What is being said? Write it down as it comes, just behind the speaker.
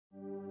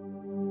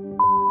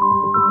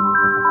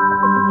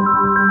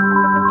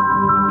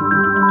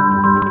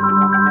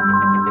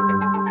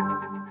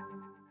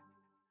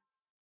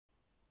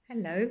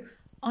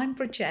I'm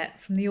Bridget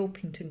from the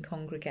Orpington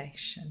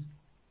congregation.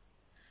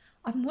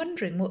 I'm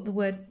wondering what the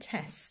word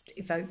test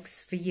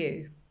evokes for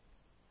you.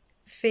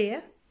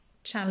 Fear,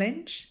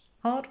 challenge,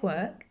 hard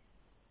work.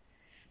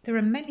 There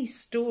are many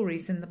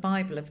stories in the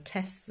Bible of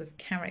tests of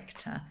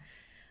character,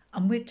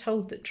 and we're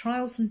told that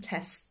trials and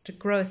tests to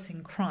grow us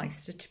in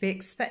Christ are to be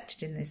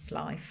expected in this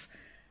life,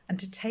 and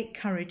to take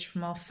courage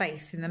from our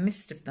faith in the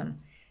midst of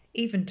them,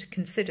 even to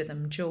consider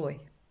them joy.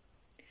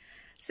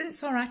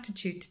 Since our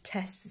attitude to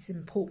tests is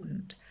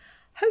important,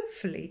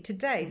 hopefully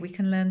today we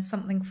can learn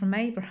something from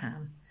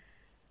Abraham.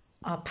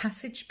 Our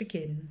passage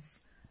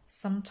begins,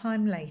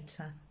 "Sometime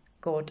later,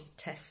 God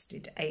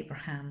tested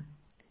Abraham."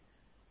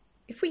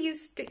 If we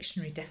use a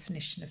dictionary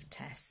definition of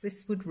tests,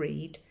 this would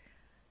read,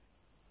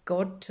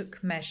 God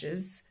took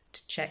measures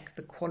to check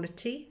the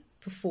quality,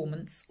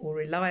 performance or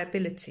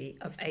reliability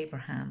of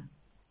Abraham.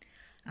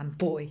 And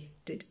boy,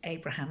 did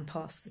Abraham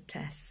pass the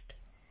test.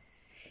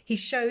 He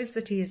shows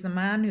that he is a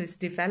man who has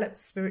developed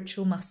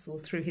spiritual muscle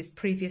through his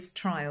previous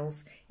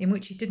trials, in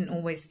which he didn't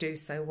always do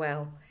so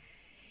well.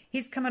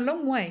 He's come a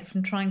long way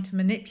from trying to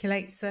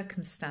manipulate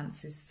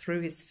circumstances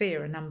through his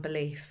fear and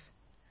unbelief.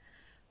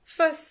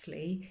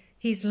 Firstly,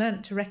 he's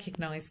learnt to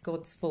recognise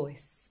God's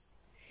voice.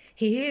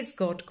 He hears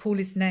God call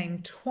his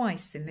name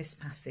twice in this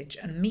passage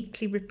and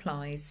meekly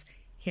replies,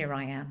 "Here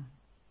I am."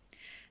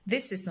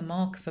 This is the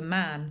mark of a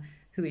man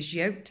who is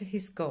yoked to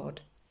his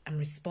God and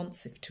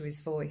responsive to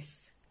his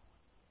voice.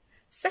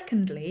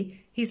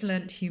 Secondly, he's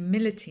learnt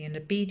humility and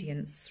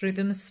obedience through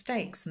the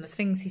mistakes and the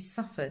things he's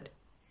suffered.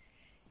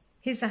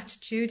 His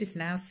attitude is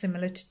now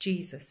similar to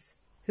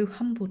Jesus, who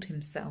humbled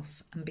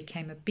himself and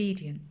became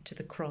obedient to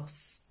the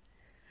cross.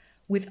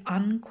 With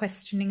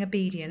unquestioning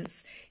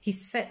obedience, he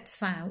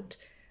sets out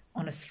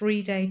on a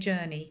 3-day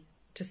journey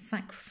to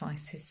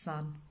sacrifice his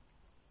son.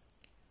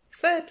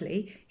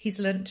 Thirdly, he's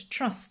learnt to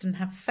trust and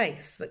have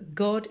faith that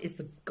God is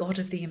the God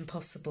of the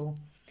impossible.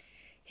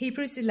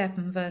 Hebrews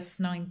 11 verse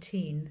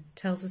 19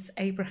 tells us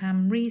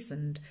Abraham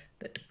reasoned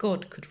that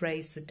God could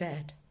raise the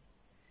dead.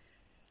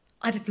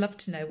 I'd have loved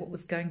to know what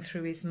was going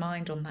through his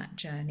mind on that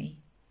journey.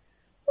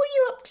 "What are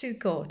you up to,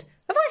 God?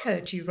 Have I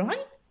heard you right?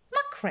 Am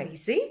I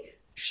crazy?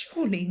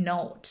 Surely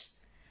not.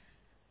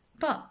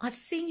 But I've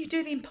seen you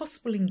do the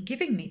impossible in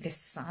giving me this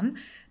son,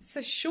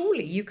 so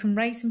surely you can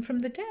raise him from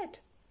the dead."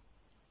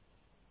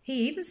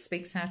 He even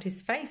speaks out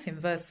his faith in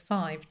verse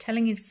 5,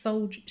 telling his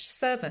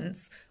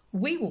servants,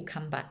 "We will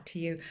come back to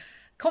you,"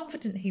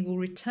 confident he will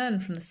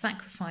return from the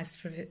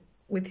sacrifice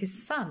with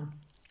his son.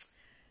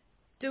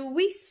 Do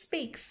we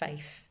speak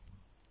faith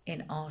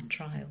in our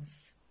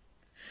trials?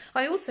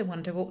 I also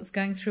wonder what was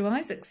going through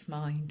Isaac's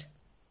mind.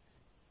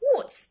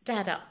 What's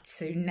Dad up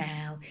to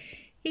now?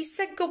 He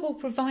said God will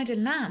provide a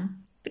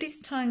lamb, but he's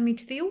tying me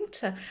to the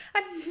altar,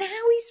 and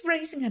now he's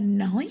raising a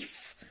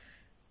knife?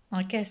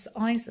 I guess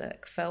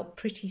Isaac felt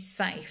pretty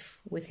safe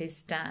with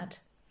his dad.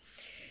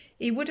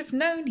 He would have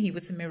known he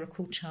was a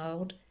miracle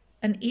child,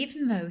 and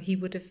even though he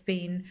would have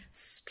been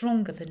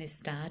stronger than his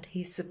dad,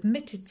 he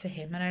submitted to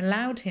him and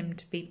allowed him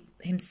to be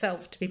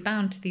himself to be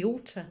bound to the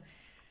altar.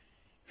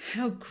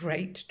 How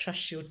great to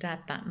trust your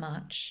dad that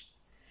much.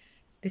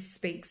 This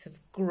speaks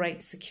of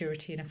great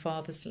security in a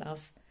father's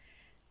love.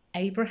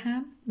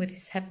 Abraham with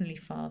his heavenly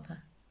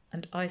father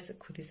and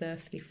Isaac with his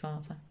earthly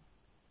father.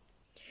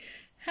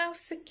 How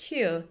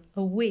secure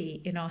are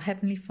we in our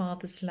heavenly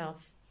Father's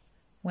love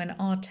when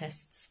our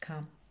tests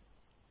come?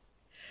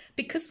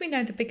 Because we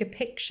know the bigger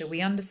picture,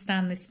 we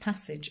understand this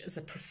passage as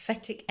a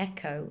prophetic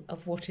echo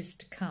of what is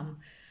to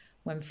come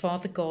when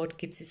Father God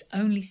gives his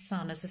only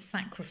Son as a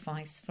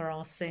sacrifice for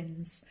our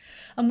sins.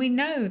 And we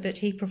know that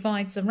he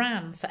provides a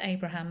ram for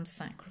Abraham's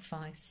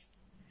sacrifice.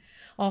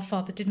 Our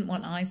Father didn't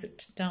want Isaac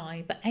to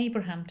die, but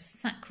Abraham to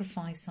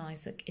sacrifice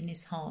Isaac in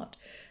his heart,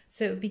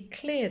 so it would be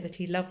clear that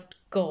he loved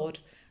God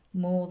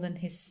more than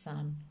his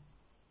son.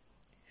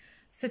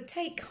 So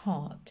take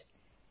heart.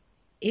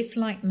 If,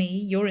 like me,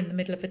 you're in the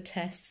middle of a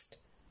test,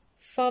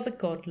 Father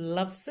God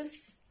loves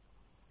us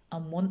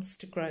and wants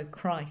to grow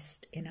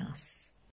Christ in us.